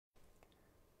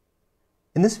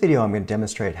In this video, I'm going to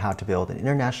demonstrate how to build an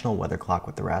international weather clock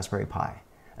with the Raspberry Pi.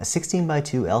 A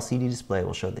 16:2 LCD display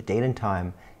will show the date and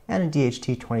time, and a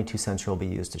DHT22 sensor will be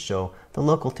used to show the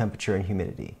local temperature and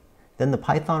humidity. Then the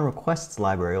Python requests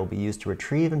library will be used to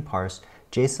retrieve and parse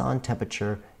JSON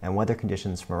temperature and weather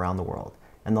conditions from around the world,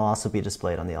 and they'll also be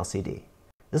displayed on the LCD.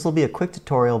 This will be a quick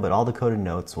tutorial, but all the code and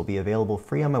notes will be available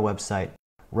free on my website,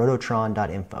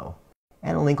 rototron.info,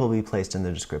 and a link will be placed in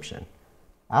the description.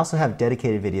 I also have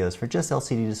dedicated videos for just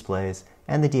LCD displays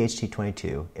and the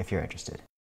DHT22 if you're interested.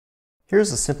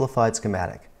 Here's a simplified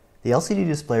schematic. The LCD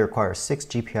display requires 6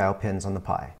 GPIO pins on the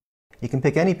Pi. You can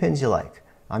pick any pins you like.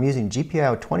 I'm using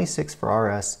GPIO 26 for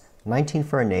RS, 19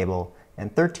 for Enable,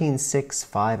 and 13, 6,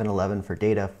 5, and 11 for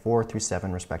data 4 through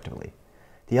 7 respectively.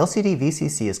 The LCD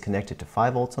VCC is connected to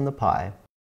 5 volts on the Pi.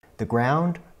 The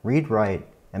ground, read-write,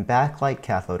 and backlight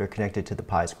cathode are connected to the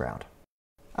Pi's ground.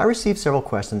 I received several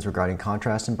questions regarding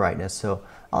contrast and brightness, so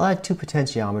I'll add 2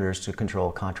 potentiometers to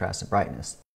control contrast and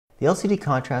brightness. The LCD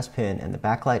contrast pin and the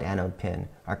backlight anode pin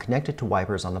are connected to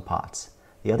wipers on the pots.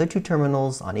 The other 2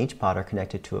 terminals on each pot are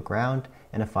connected to a ground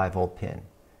and a 5-volt pin.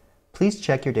 Please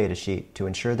check your datasheet to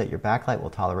ensure that your backlight will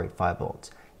tolerate 5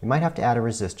 volts. You might have to add a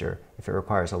resistor if it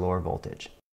requires a lower voltage.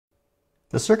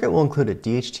 The circuit will include a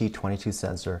DHT22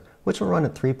 sensor, which will run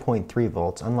at 3.3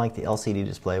 volts, unlike the LCD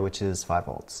display, which is 5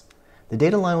 volts. The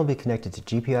data line will be connected to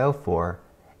GPIO4,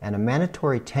 and a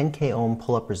mandatory 10K ohm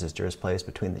pull-up resistor is placed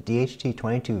between the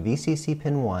DHT22 VCC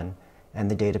pin 1 and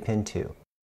the data pin 2.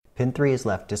 Pin 3 is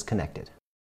left disconnected.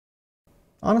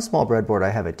 On a small breadboard, I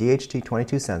have a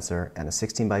DHT22 sensor and a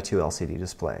 16:2 LCD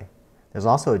display. There's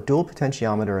also a dual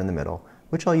potentiometer in the middle,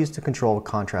 which I'll use to control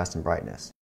contrast and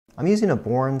brightness. I'm using a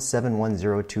Bourne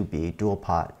 7102B dual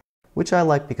pot, which I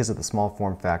like because of the small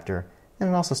form factor, and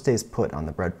it also stays put on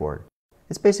the breadboard.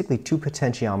 It's basically 2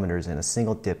 potentiometers in a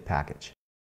single dip package.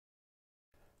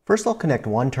 First, I'll connect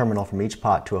one terminal from each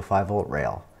pot to a 5-volt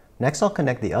rail. Next, I'll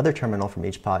connect the other terminal from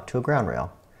each pot to a ground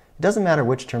rail. It doesn't matter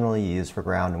which terminal you use for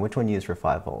ground and which one you use for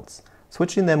 5 volts.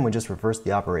 Switching them would just reverse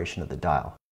the operation of the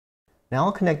dial. Now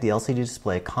I'll connect the LCD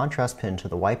display contrast pin to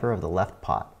the wiper of the left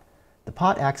pot. The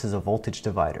pot acts as a voltage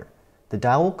divider. The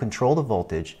dial will control the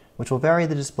voltage, which will vary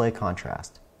the display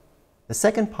contrast. The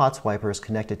second pot's wiper is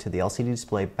connected to the LCD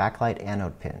display backlight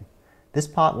anode pin. This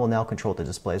pot will now control the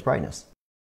display's brightness.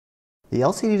 The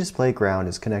LCD display ground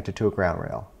is connected to a ground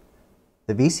rail.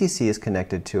 The VCC is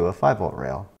connected to a 5-volt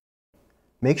rail.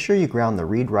 Make sure you ground the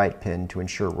read-write pin to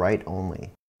ensure write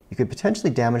only. You could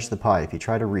potentially damage the Pi if you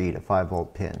try to read a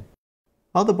 5-volt pin.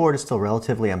 While the board is still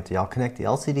relatively empty, I'll connect the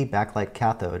LCD backlight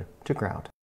cathode to ground.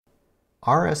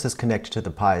 RS is connected to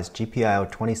the Pi's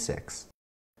GPIO 26.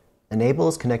 Enable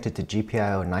is connected to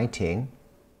GPIO 19.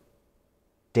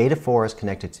 Data 4 is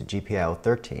connected to GPIO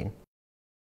 13.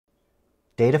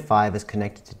 Data 5 is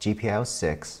connected to GPIO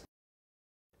 6.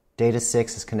 Data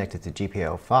 6 is connected to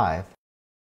GPIO 5.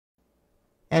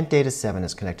 And Data 7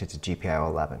 is connected to GPIO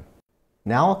 11.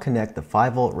 Now I'll connect the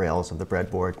 5-volt rails of the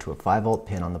breadboard to a 5-volt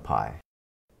pin on the Pi.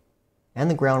 And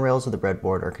the ground rails of the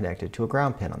breadboard are connected to a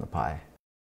ground pin on the Pi.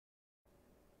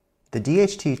 The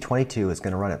DHT22 is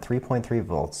going to run at 3.3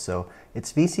 volts, so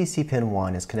its VCC pin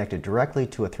 1 is connected directly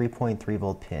to a 3.3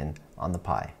 volt pin on the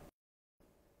Pi.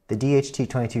 The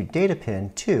DHT22 data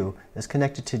pin 2 is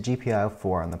connected to GPIO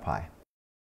 4 on the Pi.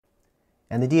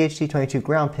 And the DHT22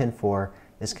 ground pin 4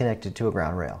 is connected to a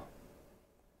ground rail.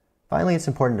 Finally, it's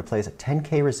important to place a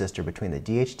 10K resistor between the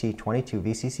DHT22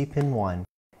 VCC pin 1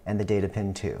 and the data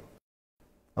pin 2.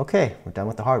 Okay, we're done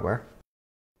with the hardware.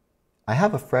 I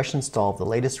have a fresh install of the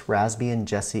latest Raspbian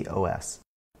Jessie OS.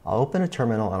 I'll open a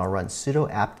terminal and I'll run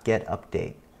sudo apt-get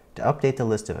update to update the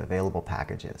list of available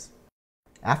packages.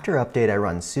 After update, I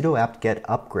run sudo apt-get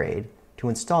upgrade to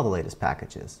install the latest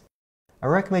packages. I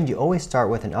recommend you always start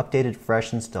with an updated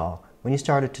fresh install when you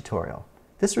start a tutorial.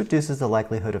 This reduces the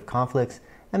likelihood of conflicts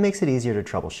and makes it easier to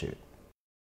troubleshoot.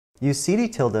 Use cd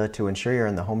tilde to ensure you're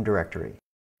in the home directory.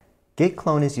 Git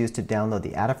clone is used to download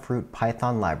the Adafruit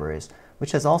Python libraries,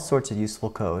 which has all sorts of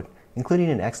useful code, including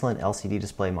an excellent LCD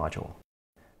display module.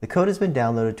 The code has been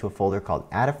downloaded to a folder called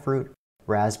Adafruit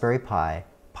Raspberry Pi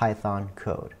Python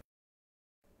Code.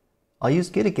 I'll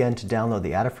use Git again to download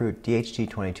the Adafruit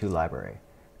DHT22 library.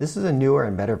 This is a newer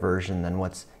and better version than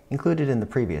what's included in the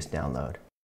previous download.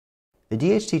 The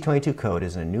DHT22 code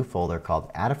is in a new folder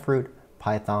called Adafruit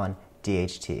Python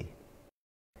DHT.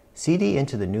 cd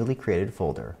into the newly created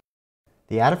folder.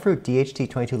 The Adafruit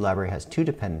DHT22 library has 2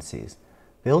 dependencies,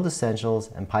 Build Essentials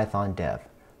and Python Dev,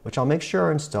 which I'll make sure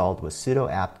are installed with sudo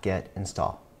apt-get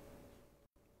install.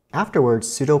 Afterwards,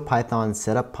 sudo python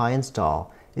setup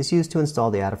pi-install is used to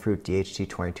install the Adafruit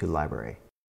DHT22 library.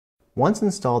 Once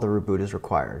installed, a reboot is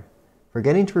required.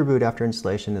 Forgetting to reboot after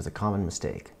installation is a common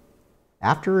mistake.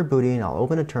 After rebooting, I'll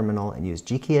open a terminal and use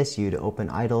GKSU to open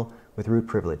idle with root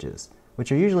privileges, which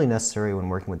are usually necessary when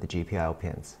working with the GPIO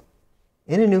pins.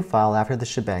 In a new file after the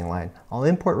shebang line, I'll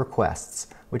import requests,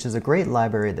 which is a great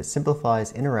library that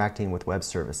simplifies interacting with web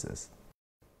services.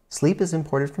 Sleep is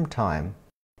imported from time,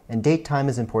 and date time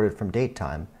is imported from date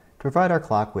time to provide our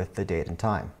clock with the date and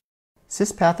time.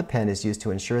 Syspath append is used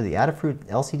to ensure the Adafruit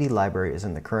LCD library is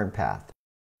in the current path.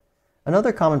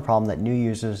 Another common problem that new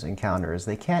users encounter is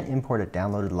they can't import a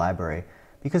downloaded library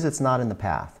because it's not in the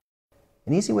path.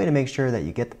 An easy way to make sure that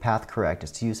you get the path correct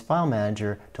is to use File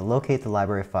Manager to locate the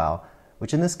library file,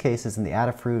 which in this case is in the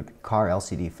Adafruit car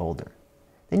LCD folder.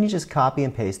 Then you just copy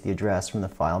and paste the address from the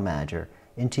File Manager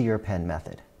into your append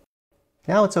method.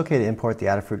 Now it's okay to import the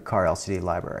Adafruit car LCD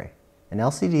library. An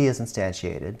LCD is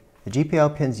instantiated. The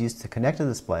GPIO pins used to connect the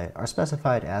display are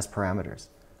specified as parameters: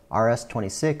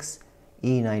 RS26,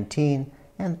 E19,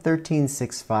 and 13,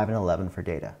 6, 5, and 11 for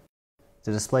data.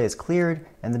 The display is cleared,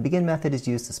 and the begin method is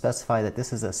used to specify that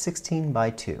this is a 16 by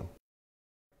 2.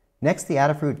 Next, the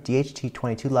Adafruit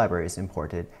DHT22 library is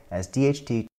imported as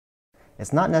DHT.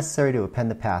 It's not necessary to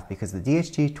append the path because the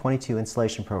DHT22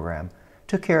 installation program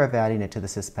took care of adding it to the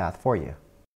syspath for you.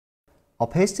 I'll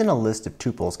paste in a list of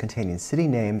tuples containing city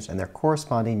names and their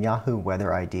corresponding Yahoo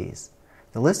weather IDs.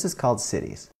 The list is called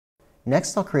cities.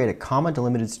 Next, I'll create a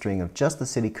comma-delimited string of just the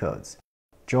city codes.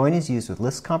 Join is used with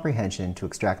list comprehension to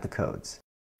extract the codes.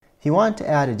 If you want to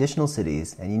add additional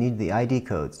cities and you need the ID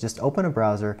codes, just open a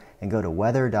browser and go to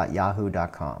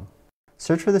weather.yahoo.com.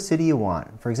 Search for the city you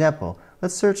want. For example,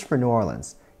 let's search for New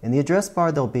Orleans. In the address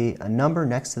bar, there'll be a number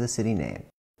next to the city name.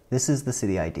 This is the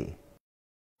city ID.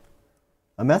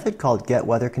 A method called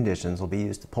getWeatherConditions will be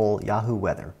used to pull Yahoo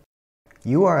Weather.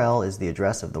 URL is the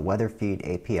address of the weather feed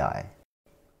API.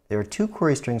 There are two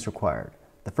query strings required.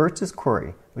 The first is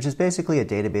query, which is basically a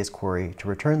database query to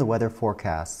return the weather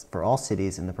forecasts for all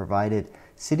cities in the provided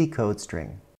city code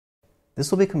string.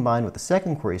 This will be combined with the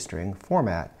second query string,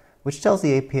 format, which tells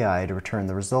the API to return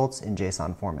the results in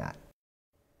JSON format.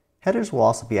 Headers will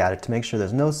also be added to make sure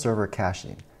there's no server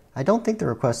caching. I don't think the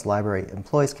request library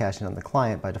employs caching on the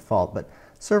client by default, but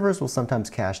servers will sometimes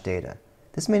cache data.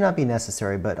 This may not be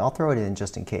necessary, but I'll throw it in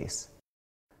just in case.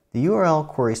 The URL,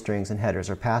 query strings, and headers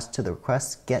are passed to the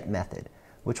request get method,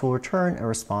 which will return a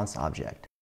response object.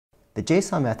 The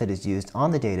JSON method is used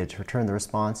on the data to return the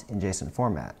response in JSON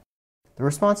format. The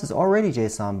response is already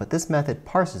JSON, but this method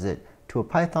parses it to a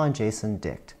Python JSON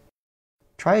dict.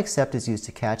 Try except is used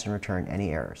to catch and return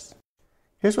any errors.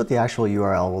 Here's what the actual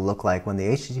URL will look like when the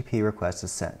HTTP request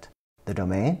is sent. The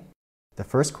domain, the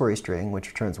first query string, which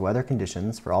returns weather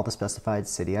conditions for all the specified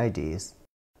city IDs,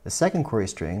 the second query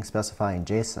string specifying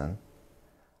JSON.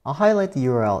 I'll highlight the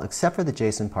URL except for the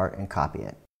JSON part and copy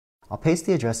it. I'll paste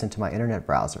the address into my internet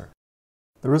browser.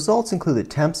 The results include the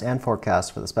temps and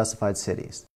forecasts for the specified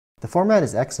cities. The format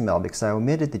is XML because I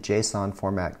omitted the JSON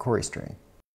format query string.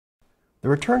 The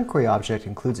return query object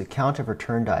includes a count of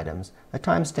returned items, a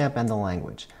timestamp, and the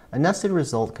language. A nested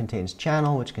result contains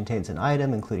channel, which contains an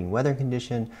item including weather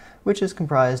condition, which is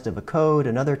comprised of a code,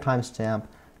 another timestamp,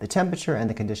 the temperature, and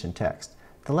the condition text.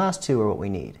 The last two are what we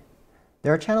need.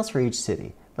 There are channels for each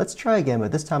city. Let's try again,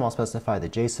 but this time I'll specify the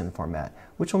JSON format,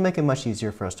 which will make it much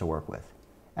easier for us to work with.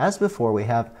 As before, we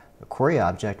have a query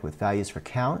object with values for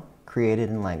count,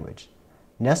 created, and language.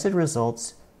 Nested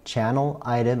results, channel,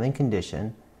 item, and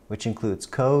condition, which includes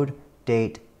code,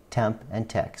 date, temp, and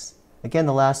text. Again,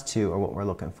 the last two are what we're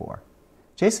looking for.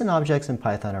 JSON objects in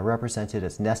Python are represented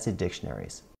as nested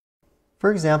dictionaries.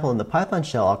 For example, in the Python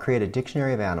shell, I'll create a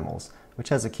dictionary of animals, which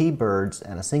has a key birds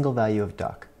and a single value of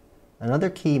duck. Another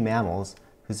key mammals,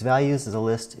 whose values is a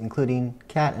list including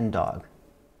cat and dog.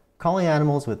 Calling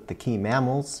animals with the key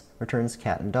mammals returns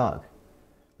cat and dog.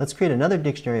 Let's create another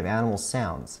dictionary of animal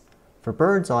sounds. For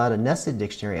birds, I'll add a nested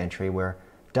dictionary entry where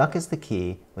duck is the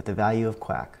key with the value of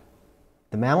quack.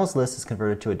 The mammals list is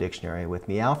converted to a dictionary with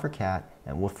meow for cat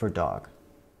and woof for dog.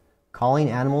 Calling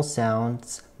animal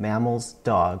sounds, mammals,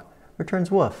 dog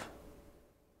returns woof.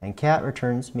 And cat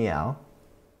returns meow.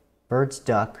 Birds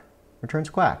duck returns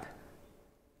quack.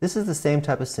 This is the same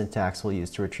type of syntax we'll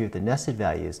use to retrieve the nested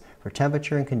values for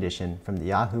temperature and condition from the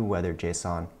Yahoo Weather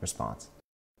JSON response.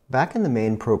 Back in the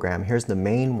main program, here's the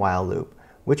main while loop,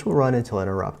 which will run until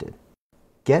interrupted.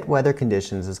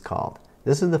 GetWeatherConditions is called.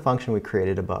 This is the function we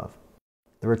created above.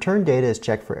 The return data is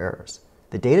checked for errors.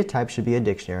 The data type should be a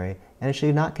dictionary, and it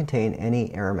should not contain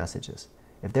any error messages.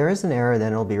 If there is an error,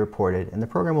 then it will be reported, and the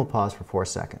program will pause for 4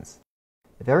 seconds.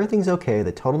 If everything's okay,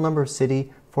 the total number of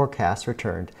city forecasts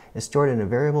returned is stored in a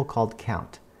variable called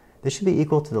count. This should be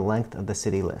equal to the length of the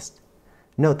city list.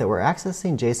 Note that we're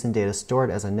accessing JSON data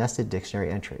stored as a nested dictionary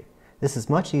entry. This is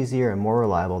much easier and more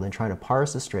reliable than trying to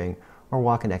parse a string or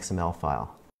walk an XML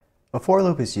file. A for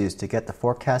loop is used to get the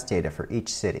forecast data for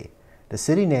each city. The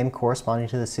city name corresponding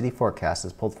to the city forecast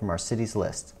is pulled from our cities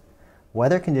list.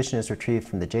 Weather condition is retrieved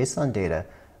from the JSON data,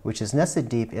 which is nested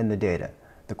deep in the data.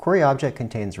 The query object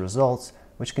contains results,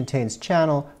 which contains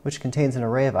channel, which contains an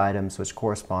array of items which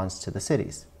corresponds to the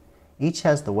cities. Each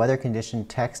has the weather condition,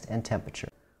 text, and temperature.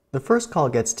 The first call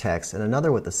gets text, and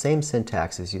another with the same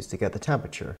syntax is used to get the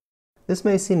temperature. This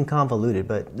may seem convoluted,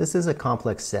 but this is a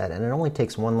complex set, and it only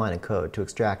takes one line of code to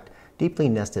extract deeply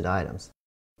nested items.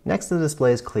 Next, the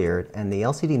display is cleared, and the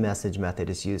LCD message method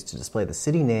is used to display the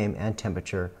city name and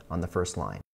temperature on the first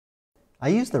line. I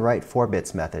use the write 4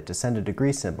 bits method to send a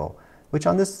degree symbol, which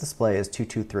on this display is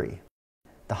 223.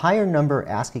 The higher number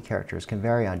ASCII characters can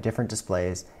vary on different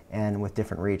displays and with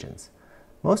different regions.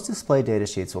 Most display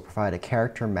datasheets will provide a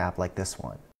character map like this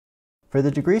one. For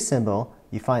the degree symbol,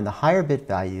 you find the higher bit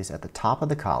values at the top of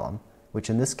the column, which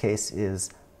in this case is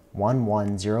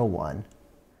 1101.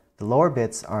 The lower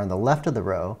bits are on the left of the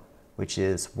row, which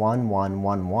is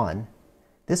 1111.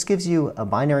 This gives you a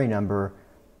binary number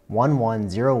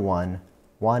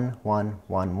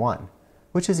 11011111,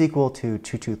 which is equal to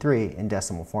 223 in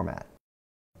decimal format.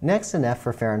 Next, an F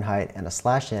for Fahrenheit and a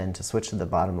 /n to switch to the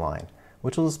bottom line,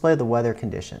 which will display the weather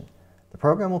condition. The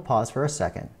program will pause for a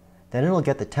second, then it will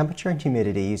get the temperature and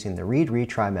humidity using the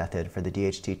read-retry method for the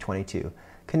DHT22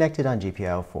 connected on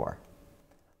GPIO4.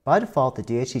 By default, the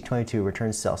DHT22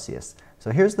 returns Celsius,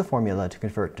 so here's the formula to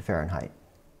convert to Fahrenheit.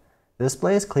 The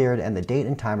display is cleared and the date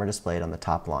and time are displayed on the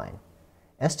top line.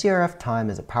 strftime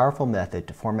is a powerful method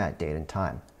to format date and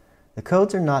time. The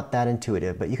codes are not that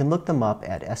intuitive, but you can look them up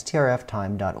at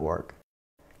strftime.org.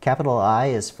 Capital I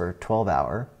is for 12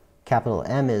 hour, capital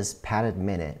M is padded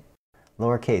minute,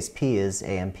 lowercase p is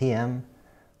AM/PM,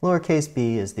 lowercase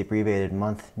b is the abbreviated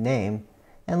month name,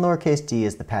 and lowercase d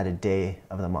is the padded day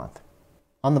of the month.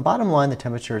 On the bottom line, the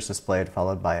temperature is displayed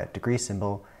followed by a degree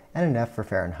symbol and an F for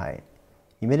Fahrenheit.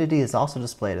 Humidity is also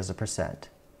displayed as a %.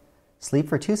 Sleep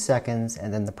for 2 seconds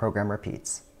and then the program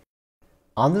repeats.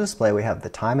 On the display we have the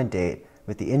time and date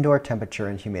with the indoor temperature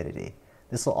and humidity.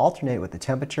 This will alternate with the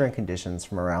temperature and conditions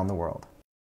from around the world.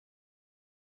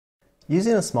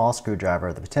 Using a small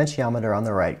screwdriver, the potentiometer on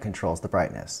the right controls the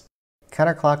brightness.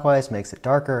 Counterclockwise makes it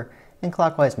darker and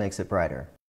clockwise makes it brighter.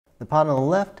 The pot on the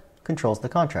left controls the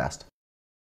contrast.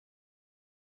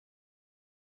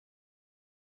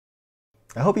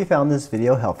 I hope you found this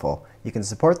video helpful. You can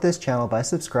support this channel by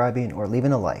subscribing or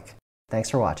leaving a like. Thanks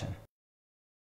for watching.